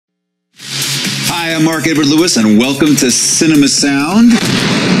Hi, I'm Edward Lewis, and welcome to CinemaSound.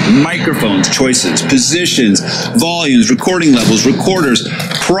 Microphones, choices, positions, volumes, recording levels, recorders,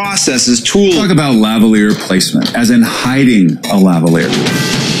 processes, tools. Talk about lavalier placement, as in hiding a lavalier.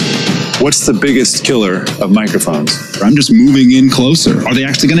 What's the biggest killer of microphones? I'm just moving in closer. Are they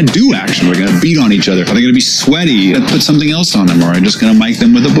actually going to do action? Are they going to beat on each other? Are they going to be sweaty? Put something else on them? Or are I just going to mic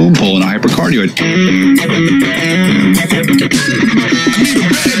them with a boom pole and a hypercardioid?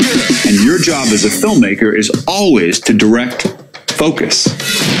 And your job as a filmmaker is always to direct focus.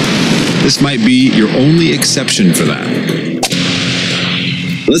 This might be your only exception for that.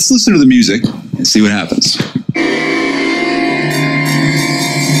 Let's listen to the music and see what happens.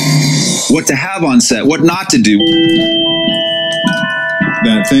 What to have on set, what not to do.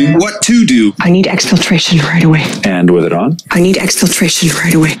 That thing? What to do. I need exfiltration right away. And with it on? I need exfiltration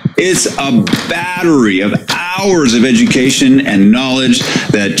right away. It's a battery of hours of education and knowledge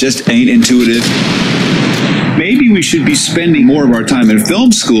that just ain't intuitive. Maybe we should be spending more of our time in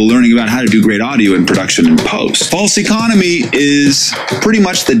film school learning about how to do great audio in production and post. False economy is pretty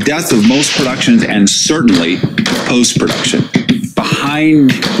much the death of most productions and certainly post-production.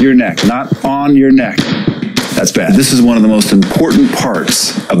 Behind your neck, not on your neck. That's bad. This is one of the most important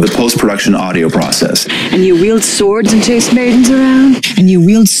parts of the post-production audio process. And you wield swords and chase maidens around? And you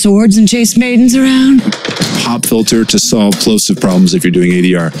wield swords and chase maidens around? Pop filter to solve plosive problems if you're doing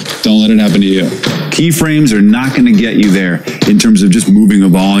ADR. Don't let it happen to you. Keyframes are not going to get you there in terms of just moving a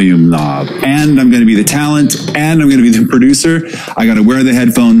volume knob. And I'm going to be the talent, and I'm going to be the producer. I got to wear the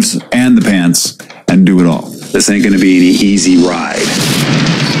headphones and the pants and do it all. This ain't going to be any easy ride.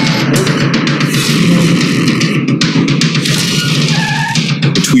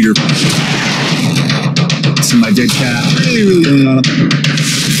 The tweeter. See my dead cat.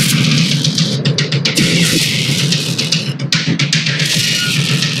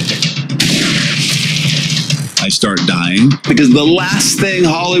 I start dying because the last thing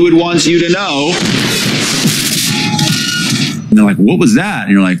Hollywood wants you to know. And they're like, what was that?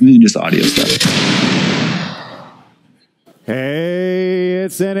 And you're like, just audio stuff. Hey,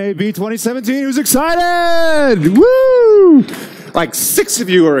 it's NAB 2017. Who's excited? Woo! Like 6 of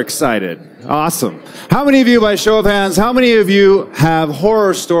you are excited. Awesome. How many of you, by show of hands, how many of you have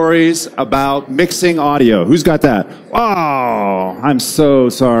horror stories about mixing audio? Who's got that? Oh, I'm so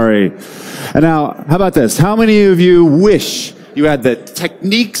sorry. And now, how about this? How many of you wish you had the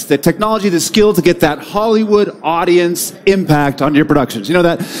techniques, the technology, the skill to get that Hollywood audience impact on your productions? You know,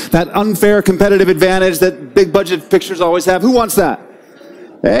 that unfair competitive advantage that big budget pictures always have? Who wants that?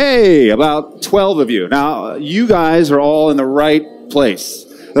 Hey, about 12 of you. Now, you guys are all in the right place.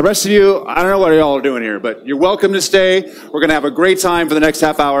 The rest of you, I don't know what y'all are doing here, but you're welcome to stay. We're going to have a great time for the next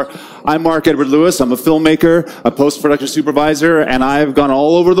half hour. I'm Edward Lewis. I'm a filmmaker, a post-production supervisor, and I've gone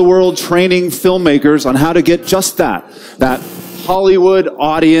all over the world training filmmakers on how to get just that Hollywood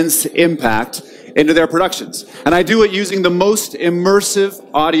audience impact into their productions. And I do it using the most immersive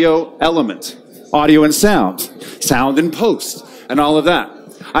audio element, audio and sound and post, and all of that.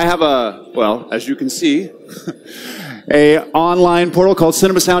 I have as you can see, a online portal called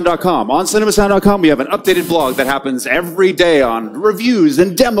CinemaSound.com. On CinemaSound.com, we have an updated blog that happens every day on reviews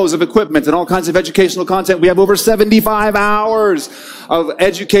and demos of equipment and all kinds of educational content. We have over 75 hours of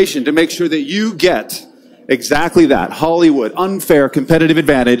education to make sure that you get exactly that, Hollywood, unfair competitive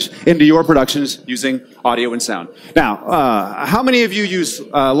advantage into your productions using audio and sound. Now, how many of you use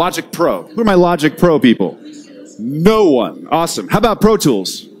Logic Pro? Who are my Logic Pro people? No one. Awesome. How about Pro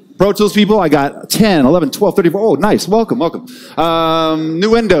Tools? Pro Tools people, I got 10, 11, 12, 34. Oh, nice. Welcome.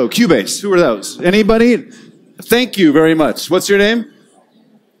 Nuendo, Cubase. Who are those? Anybody? Thank you very much. What's your name?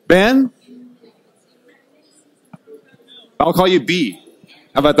 Ben? I'll call you B.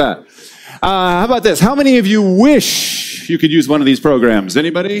 How about that? How about this? How many of you wish you could use one of these programs?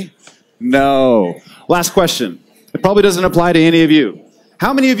 Anybody? No. Last question. It probably doesn't apply to any of you.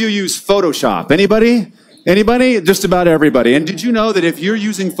 How many of you use Photoshop? Anybody? Anybody? Just about everybody. And did you know that if you're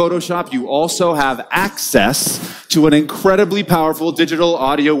using Photoshop, you also have access to an incredibly powerful digital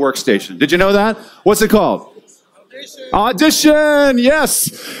audio workstation? Did you know that? What's it called? Audition,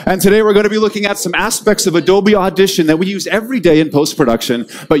 yes. And today we're going to be looking at some aspects of Adobe Audition that we use every day in post-production,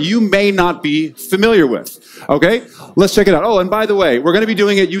 but you may not be familiar with. Okay? Let's check it out. Oh, and by the way, we're going to be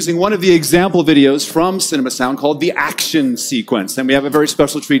doing it using one of the example videos from CinemaSound called the action sequence. And we have a very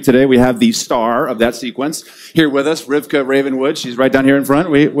special treat today. We have the star of that sequence here with us, Rivka Ravenwood. She's right down here in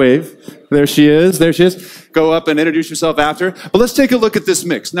front. Wave. There she is. There she is. Go up and introduce yourself after. But let's take a look at this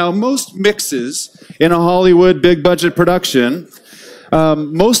mix. Now, most mixes in a Hollywood big budget production,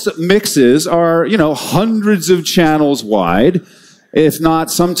 most mixes are, hundreds of channels wide. if not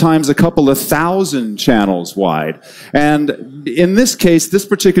sometimes a couple of thousand channels wide. And in this case, this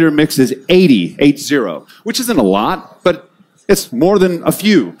particular mix is 80, which isn't a lot, but it's more than a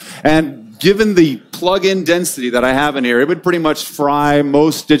few. And given the plug-in density that I have in here, it would pretty much fry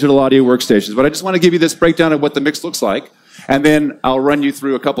most digital audio workstations. But I just want to give you this breakdown of what the mix looks like, and then I'll run you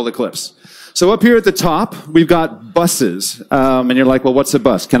through a couple of clips. So up here at the top, we've got buses. And you're like, well, what's a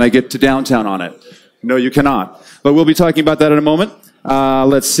bus? Can I get to downtown on it? No, you cannot. But we'll be talking about that in a moment.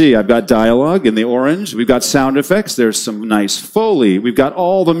 Let's see. I've got dialogue in the orange. We've got sound effects. There's some nice Foley. We've got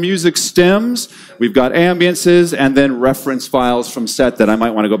all the music stems. We've got ambiances and then reference files from set that I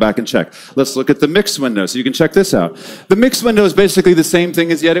might want to go back and check. Let's look at the mix window so you can check this out. The mix window is basically the same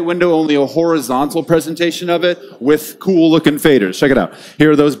thing as the edit window, only a horizontal presentation of it with cool looking faders. Check it out.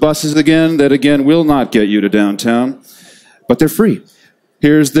 Here are those buses again that again will not get you to downtown, but they're free.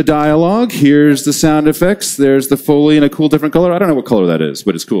 Here's the dialogue, here's the sound effects, there's the Foley in a cool different color. I don't know what color that is,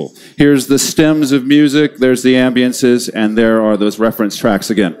 but it's cool. Here's the stems of music, there's the ambiances, and there are those reference tracks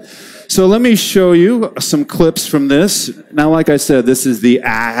again. So let me show you some clips from this. Now, like I said, this is the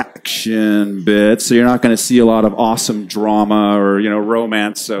action bit, so you're not going to see a lot of awesome drama or,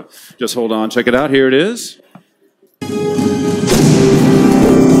 romance. So just hold on, check it out. Here it is.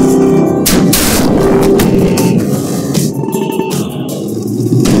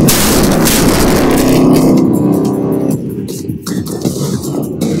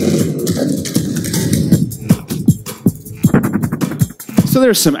 So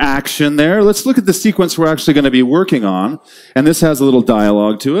there's some action there. Let's look at the sequence we're actually going to be working on. And this has a little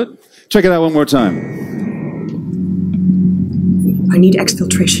dialogue to it. Check it out one more time. I need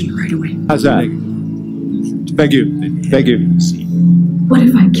exfiltration right away. How's that? Thank you. Thank you. What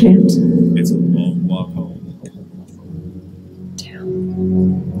if I can't? It's a long walk home.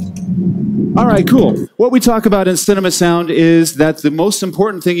 All right, cool. What we talk about in CinemaSound is that the most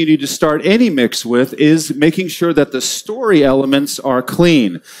important thing you need to start any mix with is making sure that the story elements are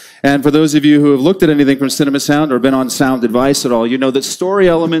clean. And for those of you who have looked at anything from CinemaSound or been on Sound Advice at all, you know that story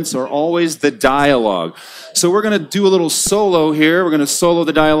elements are always the dialogue. So we're going to do a little solo here. We're going to solo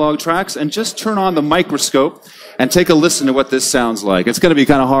the dialogue tracks and just turn on the microscope and take a listen to what this sounds like. It's going to be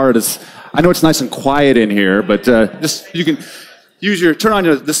kind of hard. I know it's nice and quiet in here, but just you can turn on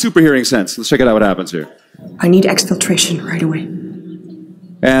the super hearing sense. Let's check it out what happens here. I need exfiltration right away.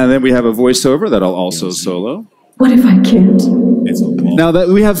 And then we have a voiceover that I'll also solo. What if I can't? Now that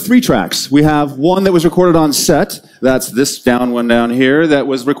we have 3 tracks. We have one that was recorded on set. That's this one down here that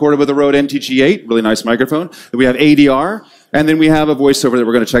was recorded with a Rode NTG8, really nice microphone. Then we have ADR. And then we have a voiceover that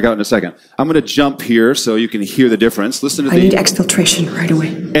we're going to check out in a second. I'm going to jump here so you can hear the difference. Listen to I need exfiltration right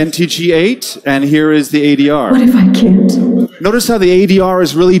away. NTG8, and here is the ADR. What if I can't? Notice how the ADR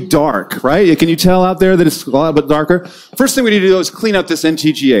is really dark, right? Can you tell out there that it's a lot bit darker? First thing we need to do is clean up this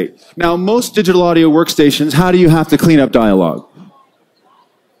NTG8. Now, most digital audio workstations, how do you have to clean up dialogue?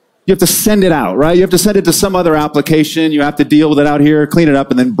 You have to send it out, right? You have to send it to some other application. You have to deal with it out here, clean it up,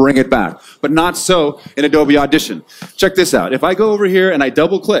 and then bring it back. But not so in Adobe Audition. Check this out. If I go over here and I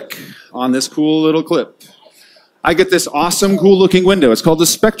double-click on this cool little clip, I get this awesome, cool-looking window. It's called the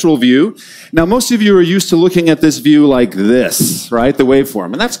spectral view. Now, most of you are used to looking at this view like this, right? The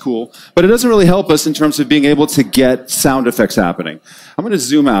waveform. And that's cool. But it doesn't really help us in terms of being able to get sound effects happening. I'm going to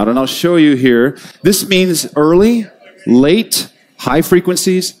zoom out, and I'll show you here. This means early, late, high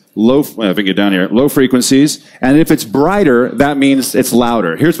frequencies, if I get down here, low frequencies, and if it's brighter, that means it's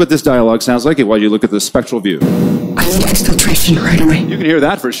louder. Here's what this dialogue sounds like while you look at the spectral view. I need exfiltration right away. You can hear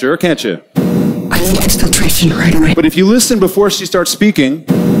that for sure, can't you? I need exfiltration right away. But if you listen before she starts speaking,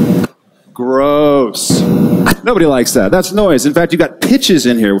 gross. Nobody likes that. That's noise. In fact, you got pitches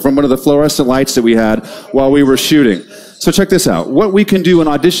in here from one of the fluorescent lights that we had while we were shooting. So check this out. What we can do in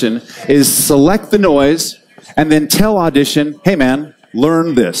Audition is select the noise and then tell Audition, hey man,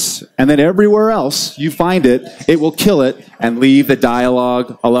 learn this. And then everywhere else you find it, it will kill it and leave the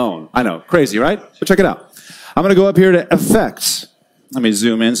dialogue alone. I know, crazy, right? But check it out. I'm going to go up here to Effects. Let me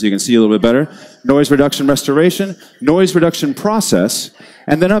zoom in so you can see a little bit better. Noise Reduction Restoration, Noise Reduction Process,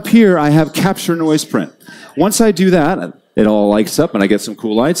 and then up here I have Capture Noise Print. Once I do that, it all lights up and I get some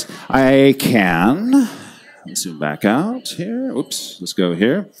cool lights. I can zoom back out here. Oops, let's go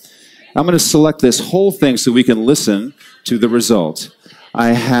here. I'm going to select this whole thing so we can listen to the result. I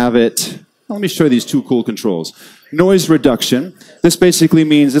have it, let me show you these 2 cool controls. Noise reduction. This basically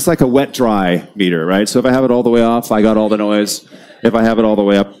means it's like a wet-dry meter, right? So if I have it all the way off, I got all the noise. If I have it all the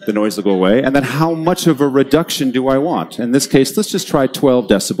way up, the noise will go away. And then how much of a reduction do I want? In this case, let's just try 12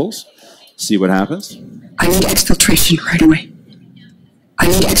 decibels. See what happens. I need exfiltration right away. I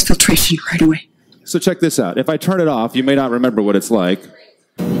need exfiltration right away. So check this out. If I turn it off, you may not remember what it's like.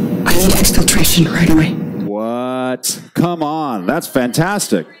 I need exfiltration right away. What? Come on. That's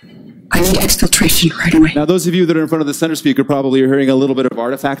fantastic. I need exfiltration right away. Now, those of you that are in front of the center speaker probably are hearing a little bit of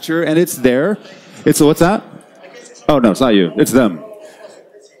artifacture, and it's there. What's that? Oh, no, it's not you. It's them.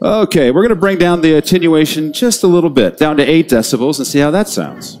 Okay, we're going to bring down the attenuation just a little bit, down to 8 decibels, and see how that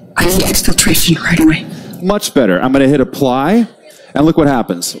sounds. I need exfiltration right away. Much better. I'm going to hit apply, and look what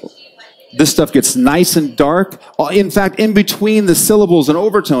happens. This stuff gets nice and dark. In fact, in between the syllables and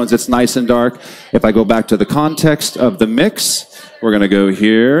overtones, it's nice and dark. If I go back to the context of the mix, we're going to go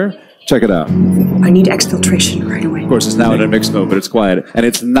here. Check it out. I need exfiltration right away. Of course, it's now in a mix mode, but it's quiet. And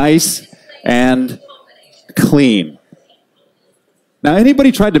it's nice and clean. Now,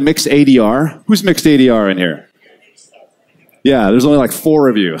 anybody tried to mix ADR? Who's mixed ADR in here? Yeah, there's only like 4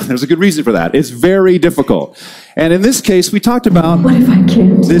 of you. There's a good reason for that. It's very difficult. And in this case, we talked about What if I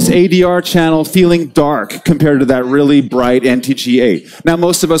can't? this ADR channel feeling dark compared to that really bright NTG8. Now,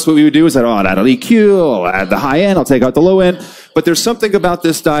 most of us, what we would do is that, I'll add an EQ, I'll add the high end, I'll take out the low end. But there's something about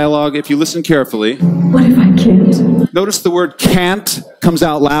this dialogue, if you listen carefully. What if I can't? Notice the word can't comes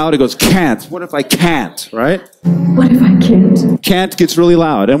out loud. It goes, can't. What if I can't, right? What if I can't? Can't gets really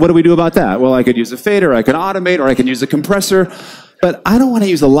loud. And what do we do about that? Well, I could use a fader, I can automate, or I can use a compressor. But I don't want to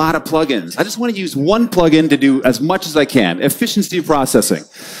use a lot of plugins. I just want to use one plugin to do as much as I can. Efficiency of processing.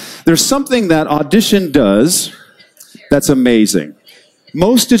 There's something that Audition does that's amazing.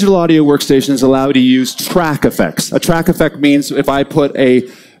 Most digital audio workstations allow you to use track effects. A track effect means if I put a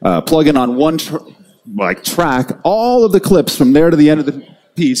plugin on one track, all of the clips from there to the end of the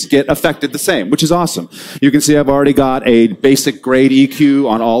piece get affected the same, which is awesome. You can see I've already got a basic grade EQ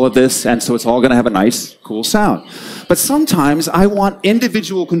on all of this, and so it's all going to have a nice, cool sound. But sometimes I want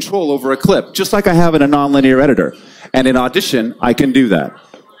individual control over a clip, just like I have in a nonlinear editor. And in Audition, I can do that.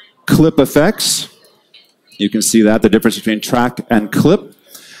 Clip effects. You can see that, the difference between track and clip.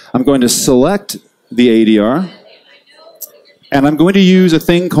 I'm going to select the ADR, and I'm going to use a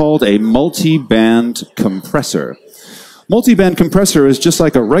thing called a multi-band compressor. Multi-band compressor is just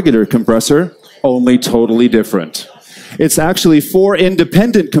like a regular compressor, only totally different. It's actually 4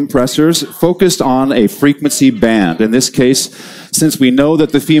 independent compressors focused on a frequency band. In this case, since we know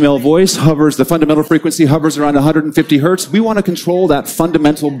that the female voice hovers, the fundamental frequency hovers around 150 hertz, we want to control that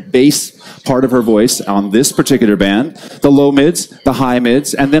fundamental bass part of her voice on this particular band, the low mids, the high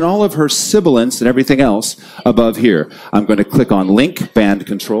mids, and then all of her sibilants and everything else above here. I'm going to click on Link Band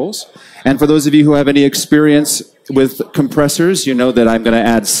Controls. And for those of you who have any experience with compressors, you know that I'm going to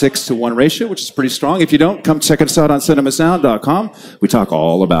add 6:1 ratio, which is pretty strong. If you don't, come check us out on CinemaSound.com. We talk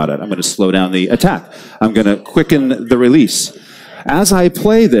all about it. I'm going to slow down the attack. I'm going to quicken the release. As I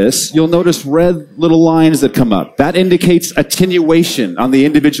play this, you'll notice red little lines that come up. That indicates attenuation on the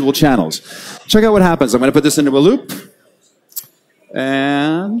individual channels. Check out what happens. I'm going to put this into a loop,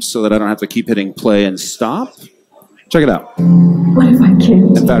 and so that I don't have to keep hitting play and stop. Check it out. What if I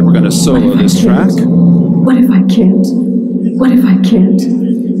can't? In fact, we're going to solo this track. What if I can't? What if I can't?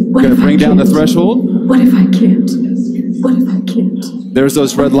 We're going to bring down the threshold. What if I can't? What if I can't? There's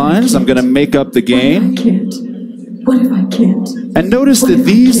those red lines. I'm going to make up the gain. What if I can't? What if I can't? And notice that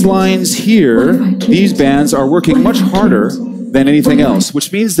these lines here, these bands are working much harder than anything else,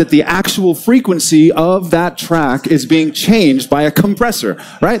 which means that the actual frequency of that track is being changed by a compressor,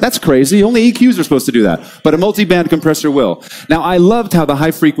 right? That's crazy. Only EQs are supposed to do that, but a multi-band compressor will. Now, I loved how the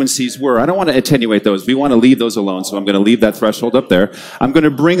high frequencies were. I don't want to attenuate those. We want to leave those alone, so I'm going to leave that threshold up there. I'm going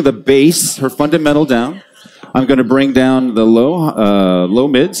to bring the bass, her fundamental, down. I'm going to bring down the low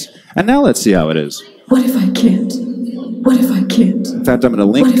mids, and now let's see how it is. What if I can't? What if I can't? In fact, I'm going to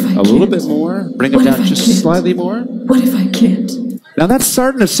link a little bit more, bring it down just slightly more. What if I can't? Now that's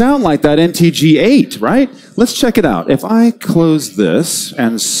starting to sound like that NTG8, right? Let's check it out. If I close this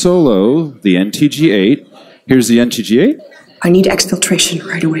and solo the NTG8, here's the NTG8. I need exfiltration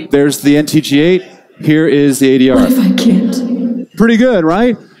right away. There's the NTG8. Here is the ADR. What if I can't? Pretty good,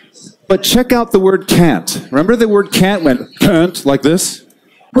 right? But check out the word can't. Remember the word can't went can't like this?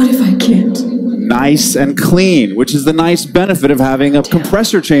 What if I can't? Nice and clean, which is the nice benefit of having a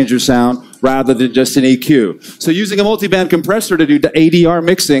compressor change your sound rather than just an EQ. So using a multi-band compressor to do ADR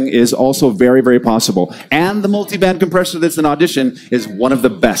mixing is also very, very possible. And the multi-band compressor that's in Audition is one of the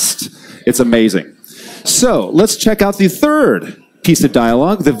best. It's amazing. So let's check out the third piece of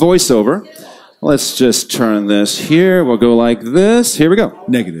dialogue, the voiceover. Let's just turn this here. We'll go like this. Here we go.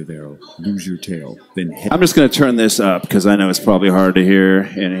 Negative arrow. Lose your tail. Then hit. I'm just going to turn this up because I know it's probably hard to hear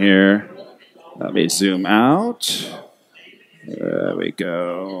in here. Let me zoom out. There we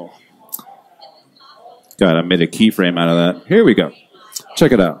go. God, I made a keyframe out of that. Here we go.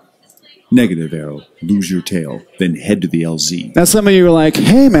 Check it out. Negative arrow. Lose your tail. Then head to the LZ. Now some of you are like,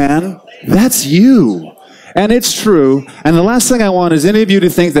 hey man, that's you. And it's true. And the last thing I want is any of you to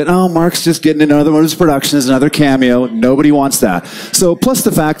think that, oh, Mark's just getting another one of his productions, another cameo. Nobody wants that. So plus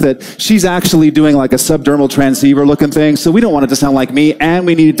the fact that she's actually doing like a subdermal transceiver looking thing. So we don't want it to sound like me, and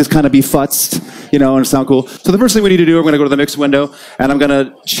we need it to kind of be futzed, you know, and sound cool. So the first thing we need to do, I'm going to go to the mix window, and I'm going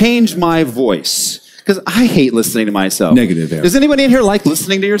to change my voice. Because I hate listening to myself. Negative arrow. Does anybody in here like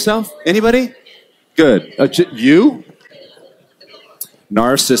listening to yourself? Anybody? Good. You?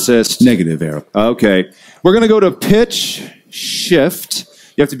 Narcissist. Negative arrow. Okay. We're going to go to pitch shift.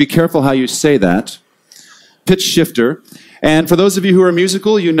 You have to be careful how you say that. Pitch shifter. And for those of you who are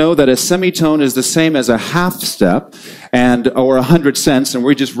musical, you know that a semitone is the same as a half step or 100 cents. And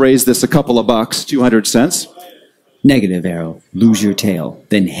we just raised this a couple of bucks, 200 cents. Negative arrow. Lose your tail.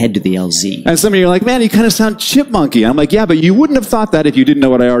 Then head to the LZ. And some of you are like, man, you kind of sound chipmunky. I'm like, yeah, but you wouldn't have thought that if you didn't know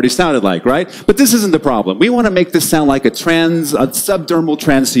what I already sounded like, right? But this isn't the problem. We want to make this sound like a subdermal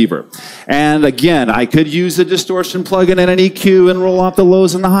transceiver. And again, I could use a distortion plugin and an EQ and roll off the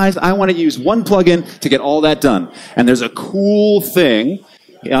lows and the highs. I want to use one plugin to get all that done. And there's a cool thing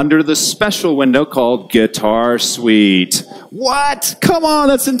under the special window called Guitar Suite. What? Come on,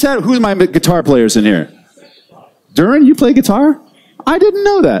 that's intense. Who's my guitar players in here? Duran, you play guitar? I didn't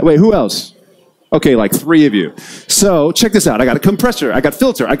know that. Wait, who else? Okay, like 3 of you. So check this out. I got a compressor, I got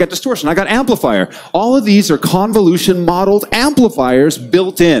filter, I got distortion, I got amplifier. All of these are convolution modeled amplifiers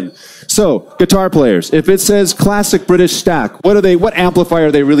built in. So, guitar players, if it says classic British stack, what amplifier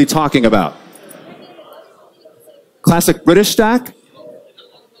are they really talking about? Classic British stack?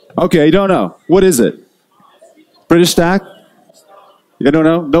 Okay, you don't know. What is it? British stack? You don't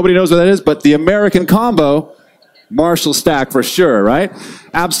know? Nobody knows what that is, but the American combo, Marshall stack for sure, right?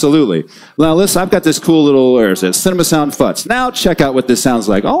 Absolutely. Now listen, I've got this cool little, where is it? CinemaSound FUTs. Now check out what this sounds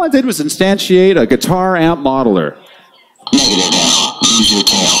like. All I did was instantiate a guitar amp modeler. Negative arrow. Lose your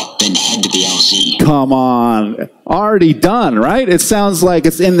tail. Then head to the LZ. Come on. Already done, right? It sounds like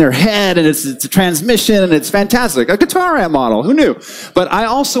it's in their head and it's a transmission and it's fantastic. A guitar amp model. Who knew? But I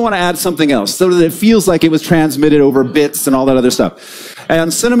also want to add something else so that it feels like it was transmitted over bits and all that other stuff. And on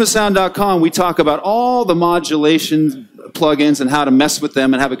CinemaSound.com, we talk about all the modulation plugins and how to mess with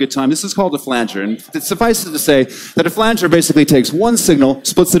them and have a good time. This is called a flanger. And it suffices to say that a flanger basically takes one signal,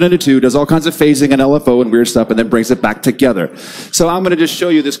 splits it into 2, does all kinds of phasing and LFO and weird stuff, and then brings it back together. So I'm going to just show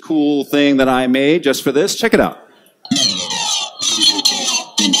you this cool thing that I made just for this. Check it out.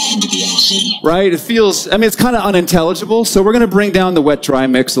 Right? It feels, I mean, it's kind of unintelligible, so we're going to bring down the wet dry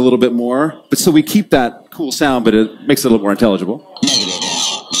mix a little bit more, but so we keep that cool sound, but it makes it a little more intelligible.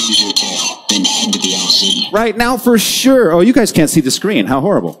 Right now, for sure. Oh, you guys can't see the screen. How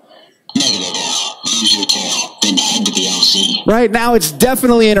horrible. Right now, it's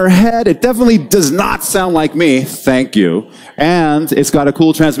definitely in her head. It definitely does not sound like me. Thank you. And it's got a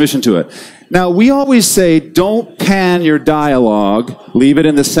cool transmission to it. Now, we always say, don't pan your dialogue. Leave it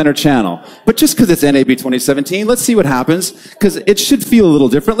in the center channel. But just because it's NAB 2017, let's see what happens. Because it should feel a little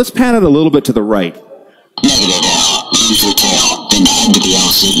different. Let's pan it a little bit to the right.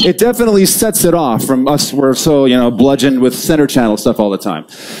 It definitely sets it off from us. We're so, bludgeoned with center channel stuff all the time.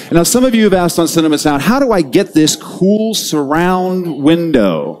 And now some of you have asked on CinemaSound, how do I get this cool surround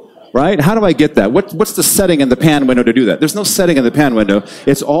window? Right? How do I get that? What's the setting in the pan window to do that? There's no setting in the pan window.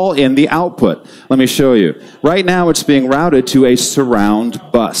 It's all in the output. Let me show you. Right now it's being routed to a surround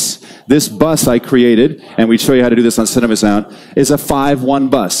bus. This bus I created, and we show you how to do this on CinemaSound, is a 5-1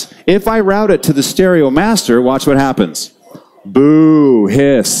 bus. If I route it to the stereo master, watch what happens. Boo,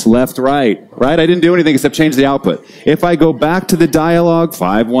 hiss, left, right. Right? I didn't do anything except change the output. If I go back to the dialogue,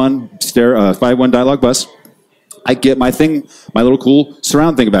 5-1 dialogue bus, I get my thing, my little cool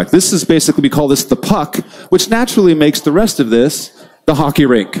surround thing back. This is basically, we call this the puck, which naturally makes the rest of this the hockey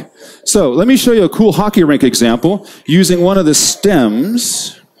rink. So let me show you a cool hockey rink example using one of the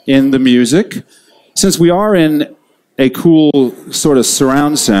stems in the music. Since we are in a cool sort of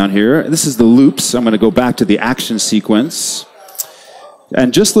surround sound here, this is the loops. I'm going to go back to the action sequence.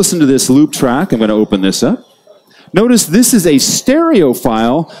 And just listen to this loop track. I'm going to open this up. Notice this is a stereo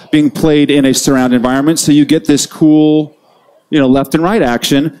file being played in a surround environment, so you get this cool, left and right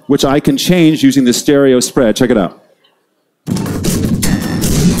action, which I can change using the stereo spread. Check it out.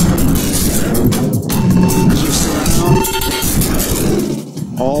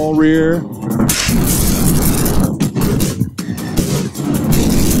 All rear.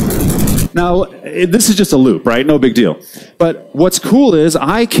 Now, this is just a loop, right? No big deal. But what's cool is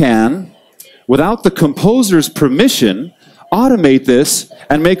I can, without the composer's permission, automate this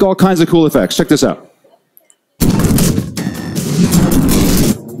and make all kinds of cool effects. Check this out.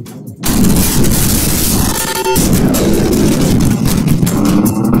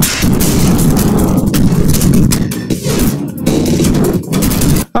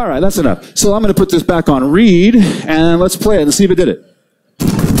 All right, that's enough. So I'm going to put this back on read, and let's play it and see if it did it.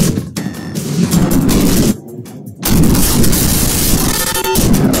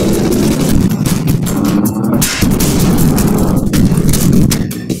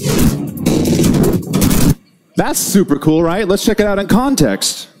 That's super cool, right? Let's check it out in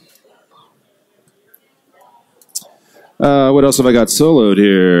context. What else have I got soloed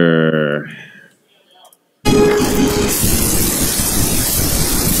here?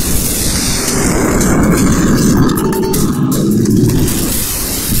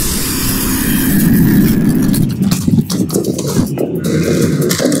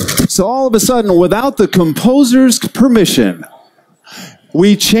 So all of a sudden, without the composer's permission,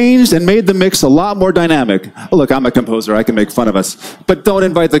 we changed and made the mix a lot more dynamic. Oh, look, I'm a composer. I can make fun of us. But don't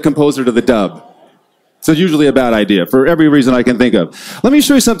invite the composer to the dub. It's usually a bad idea for every reason I can think of. Let me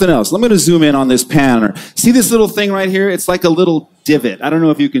show you something else. I'm going to zoom in on this panner. See this little thing right here? It's like a little divot. I don't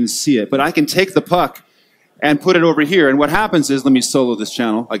know if you can see it, but I can take the puck and put it over here. And what happens is, let me solo this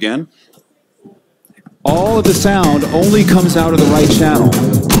channel again. All of the sound only comes out of the right channel.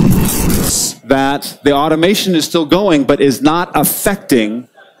 That the automation is still going, but is not affecting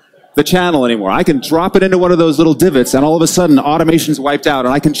the channel anymore. I can drop it into one of those little divots, and all of a sudden, automation's wiped out,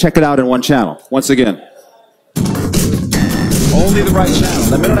 and I can check it out in one channel. Once again. Only the right channel.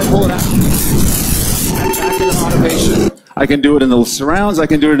 The minute I pull it out, I'm back in automation. I can do it in the surrounds, I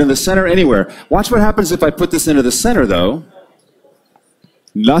can do it in the center, anywhere. Watch what happens if I put this into the center, though.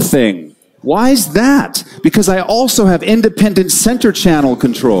 Nothing. Why is that? Because I also have independent center channel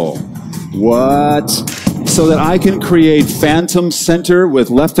control. What? So that I can create phantom center with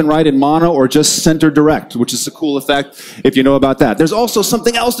left and right in mono, or just center direct, which is a cool effect if you know about that. There's also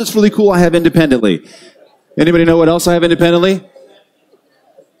something else that's really cool I have independently. Anybody know what else I have independently?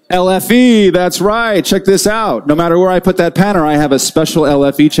 LFE, that's right. Check this out. No matter where I put that panner, I have a special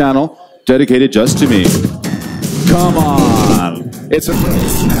LFE channel dedicated just to me. Come on. It's a...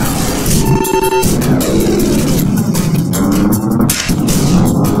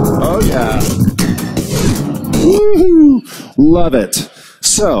 Oh, yeah. Woo-hoo. Love it.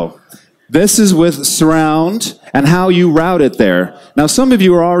 So, this is with surround and how you route it there. Now, some of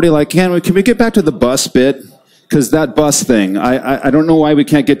you are already like, can we get back to the bus bit? Because that bus thing, I don't know why we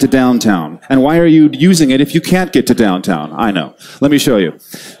can't get to downtown. And why are you using it if you can't get to downtown? I know. Let me show you.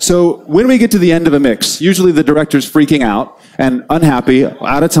 So when we get to the end of a mix, usually the director's freaking out and unhappy,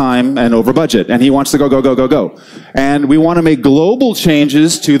 out of time, and over budget. And he wants to go, go, go, go, go. And we want to make global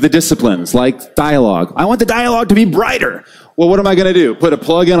changes to the disciplines, like dialogue. I want the dialogue to be brighter. Well, what am I going to do? Put a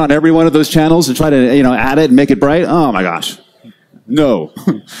plug-in on every one of those channels and try to, add it and make it bright? Oh my gosh. No.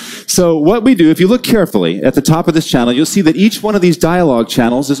 So what we do, if you look carefully at the top of this channel, you'll see that each one of these dialogue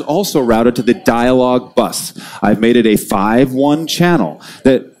channels is also routed to the dialogue bus. I've made it a 5-1 channel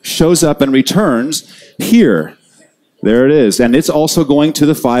that shows up and returns here. There it is. And it's also going to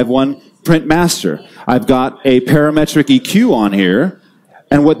the 5-1 print master. I've got a parametric EQ on here.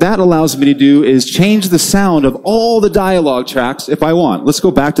 And what that allows me to do is change the sound of all the dialogue tracks if I want. Let's go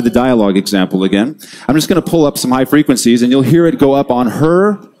back to the dialogue example again. I'm just going to pull up some high frequencies, and you'll hear it go up on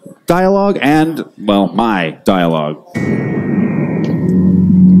her dialogue and, well, my dialogue.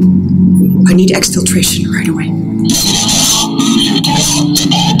 I need exfiltration right away.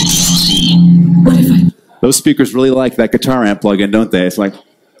 What if I... Those speakers really like that guitar amp plug-in, don't they? It's like,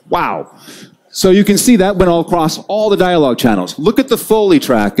 wow. So you can see that went all across all the dialogue channels. Look at the Foley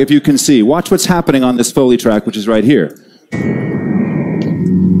track, if you can see. Watch what's happening on this Foley track, which is right here.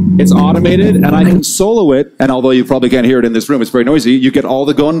 It's automated, and I can solo it, and although you probably can't hear it in this room, it's very noisy, you get all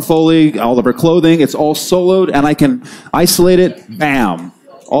the gun Foley, all of her clothing, it's all soloed, and I can isolate it, bam.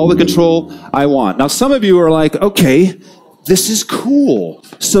 All the control I want. Now some of you are like, okay, this is cool.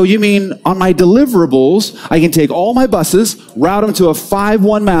 So you mean on my deliverables, I can take all my buses, route them to a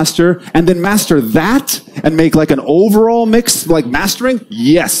 5-1 master, and then master that and make like an overall mix, like mastering?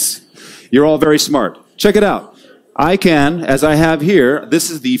 Yes. You're all very smart. Check it out. I can, as I have here,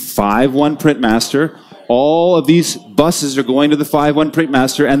 this is the 5-1 print master. All of these buses are going to the 5-1 print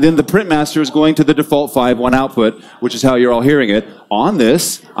master, and then the print master is going to the default 5-1 output, which is how you're all hearing it. On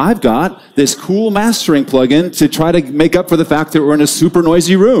this, I've got this cool mastering plugin to try to make up for the fact that we're in a super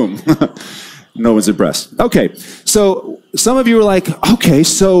noisy room. No one's impressed. Okay, so some of you are like, okay,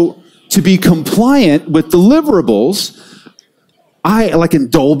 so to be compliant with deliverables, like in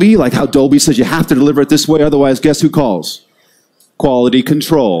Dolby, like how Dolby says you have to deliver it this way, otherwise guess who calls? Quality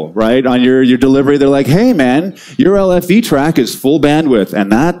control, right? On your delivery, they're like, hey man, your LFE track is full bandwidth,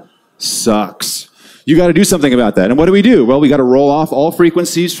 and that sucks. You got to do something about that. And what do? Well, we got to roll off all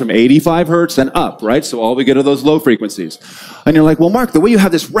frequencies from 85 hertz and up, right? So all we get are those low frequencies. And you're like, well, Mark, the way you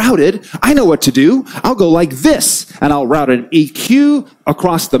have this routed, I know what to do. I'll go like this, and I'll route an EQ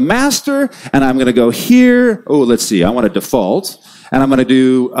across the master, and I'm going to go here. Oh, let's see. I want a default, and I'm going to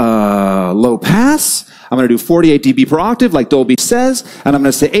do low pass. I'm going to do 48 dB per octave, like Dolby says, and I'm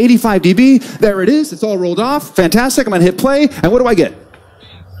going to say 85 dB. There it is. It's all rolled off. Fantastic. I'm going to hit play, and what do I get?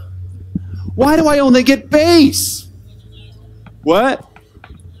 Why do I only get bass? What?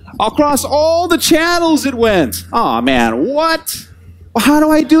 Across all the channels it went. Oh man, what? Well, how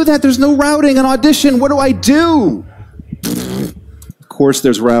do I do that? There's no routing in Audition. What do I do? Of course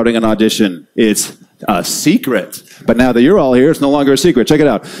there's routing in Audition. It's a secret. But now that you're all here, it's no longer a secret. Check it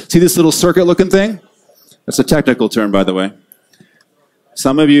out. See this little circuit looking thing? That's a technical term, by the way.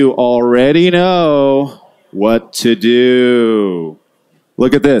 Some of you already know what to do.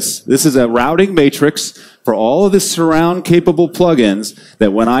 Look at this. This is a routing matrix for all of the surround capable plugins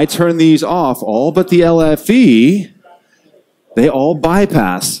that when I turn these off, all but the LFE, they all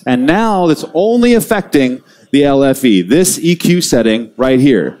bypass. And now it's only affecting the LFE, this EQ setting right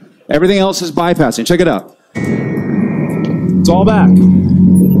here. Everything else is bypassing. Check it out. It's all back.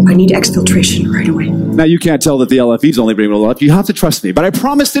 I need exfiltration right away. Now, you can't tell that the LFE is only bringing it up. You have to trust me. But I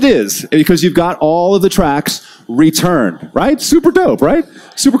promised it is, because you've got all of the tracks returned, right? Super dope, right?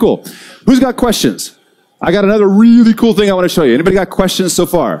 Super cool. Who's got questions? I got another really cool thing I want to show you. Anybody got questions so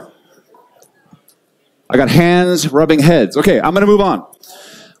far? I got hands rubbing heads. Okay, I'm going to move on.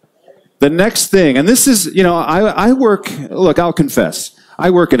 The next thing, and this is, you know, I work, look, I'll confess. I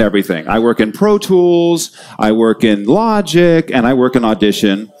work in everything. I work in Pro Tools, I work in Logic, and I work in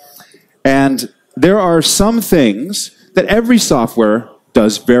Audition. And there are some things that every software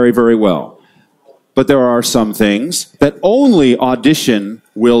does very, very well. But there are some things that only Audition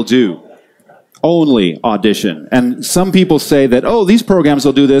will do. Only Audition. And some people say that, oh, these programs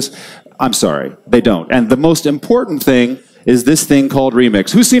will do this. I'm sorry, they don't. And the most important thing is this thing called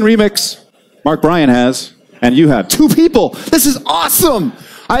Remix. Who's seen Remix? Mark Bryan has. And you have. 2 people. This is awesome.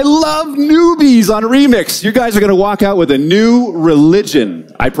 I love newbies on Remix. You guys are going to walk out with a new religion,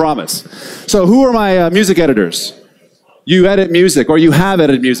 I promise. So who are my music editors? You edit music, or you have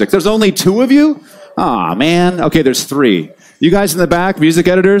edited music. There's only 2 of you? Aw, man. Okay, there's 3. You guys in the back, music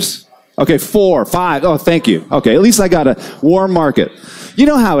editors? Okay, 4, 5. Oh, thank you. Okay, at least I got a warm market. You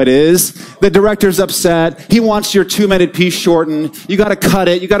know how it is. The director's upset. He wants your 2-minute piece shortened. You got to cut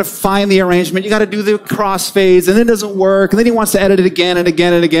it. You got to find the arrangement. You got to do the crossfades, and then it doesn't work. And then he wants to edit it again and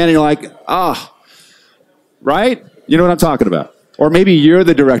again and again. And you're like, ah, right? You know what I'm talking about. Or maybe you're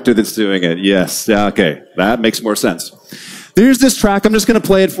the director that's doing it. Yes. Yeah, okay. That makes more sense. There's this track. I'm just going to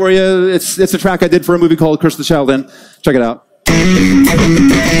play it for you. It's a track I did for a movie called Curse the Child In. Check it out.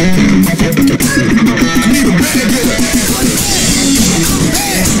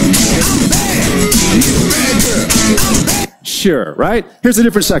 Sure, right? Here's a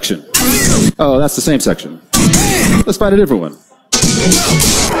different section. Oh, that's the same section. Let's find a different one.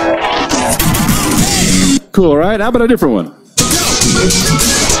 Cool, right? How about a different one?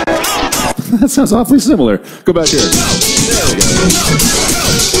 That sounds awfully similar. Go back here. There we go.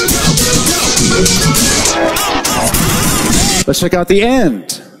 Let's check out the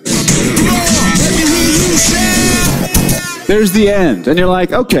end. There's the end. And you're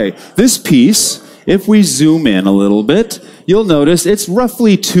like, okay, this piece, if we zoom in a little bit, you'll notice it's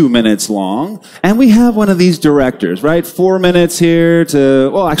roughly 2 minutes long. And we have one of these directors, right? 4 minutes here to,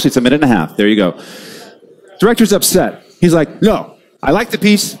 well, actually it's 1.5 minutes. There you go. Director's upset. He's like, no, I like the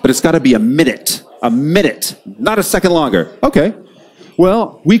piece, but it's got to be a minute. A minute, not a second longer. Okay.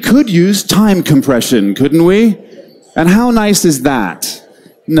 Well, we could use time compression, couldn't we? And how nice is that?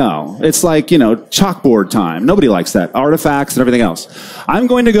 No, it's like, you know, chalkboard time. Nobody likes that. Artifacts and everything else. I'm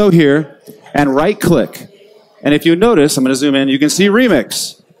going to go here and right-click. And if you notice, I'm going to zoom in, you can see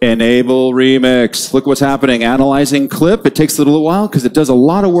Remix. Enable Remix. Look what's happening. Analyzing clip. It takes a little while because it does a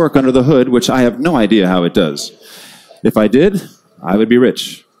lot of work under the hood, which I have no idea how it does. If I did, I would be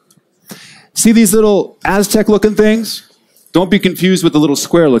rich. See these little Aztec-looking things? Don't be confused with the little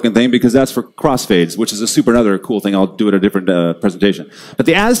square-looking thing, because that's for crossfades, which is a super another cool thing. I'll do it at a different presentation. But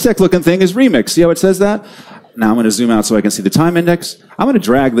the Aztec-looking thing is Remix. See how it says that? Now I'm going to zoom out so I can see the time index. I'm going to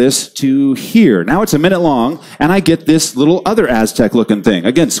drag this to here. Now it's 1 minute long, and I get this little other Aztec-looking thing.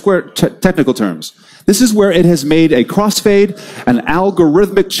 Again, square technical terms. This is where it has made a crossfade, an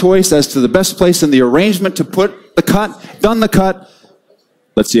algorithmic choice as to the best place in the arrangement to put the cut, done the cut.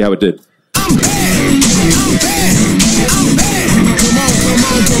 Let's see how it did.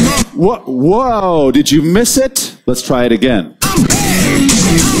 Whoa, did you miss it? Let's try it again.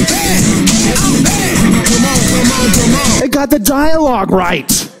 They got the dialogue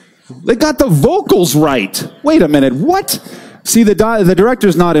right. They got the vocals right. Wait a minute, what? See, the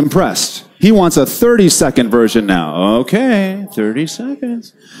director's not impressed. He wants a 30-second version now. Okay, 30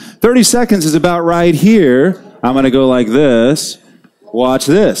 seconds. 30 seconds is about right here. I'm going to go like this. Watch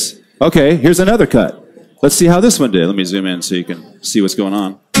this. Okay, here's another cut. Let's see how this one did. Let me zoom in so you can see what's going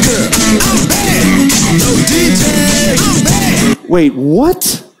on. Wait,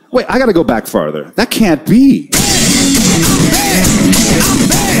 what? Wait, I got to go back farther. That can't be.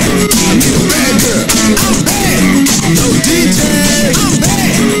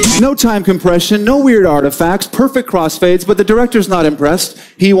 No time compression, no weird artifacts, perfect crossfades, but the director's not impressed.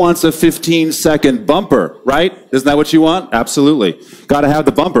 He wants a 15-second bumper, right? Isn't that what you want? Absolutely. Got to have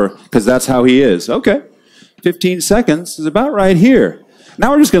the bumper, because that's how he is. Okay. 15 seconds is about right here.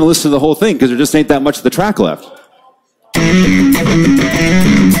 Now we're just going to listen to the whole thing, because there just ain't that much of the track left.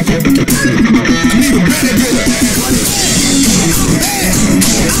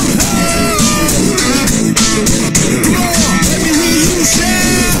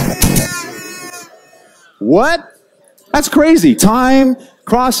 What? That's crazy. Time,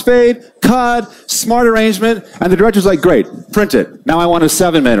 crossfade, cut, smart arrangement, and the director's like, great, print it. Now I want a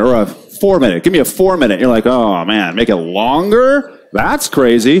 7-minute or a 4-minute. Give me a 4-minute. You're like, oh man, make it longer? That's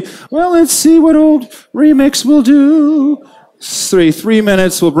crazy. Well, let's see what old remix will do. 3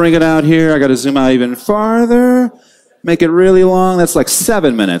 minutes, we'll bring it out here. I got to zoom out even farther. Make it really long. That's like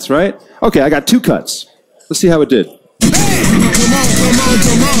 7 minutes, right? Okay, I got 2 cuts. Let's see how it did.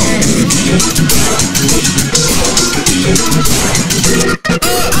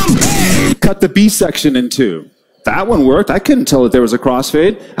 Cut the B section in 2. That one worked. I couldn't tell that there was a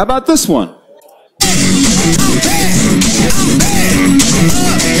crossfade. How about this one?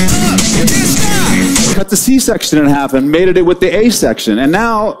 Cut the C section in half and mated it with the A section. And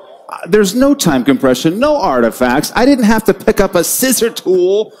now there's no time compression, no artifacts. I didn't have to pick up a scissor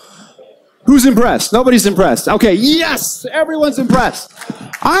tool. Who's impressed? Nobody's impressed. Okay, yes, everyone's impressed.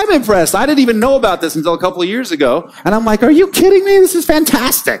 I'm impressed. I didn't even know about this until a couple of years ago. And I'm like, are you kidding me? This is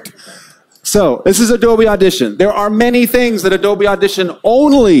fantastic. So this is Adobe Audition. There are many things that Adobe Audition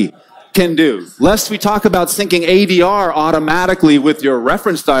only can do. Lest we talk about syncing ADR automatically with your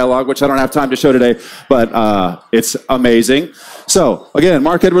reference dialogue, which I don't have time to show today, but it's amazing. So again,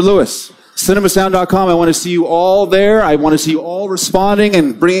 Mark Edward Lewis, CinemaSound.com. I want to see you all there. I want to see you all responding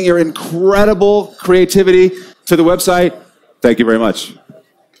and bringing your incredible creativity to the website. Thank you very much.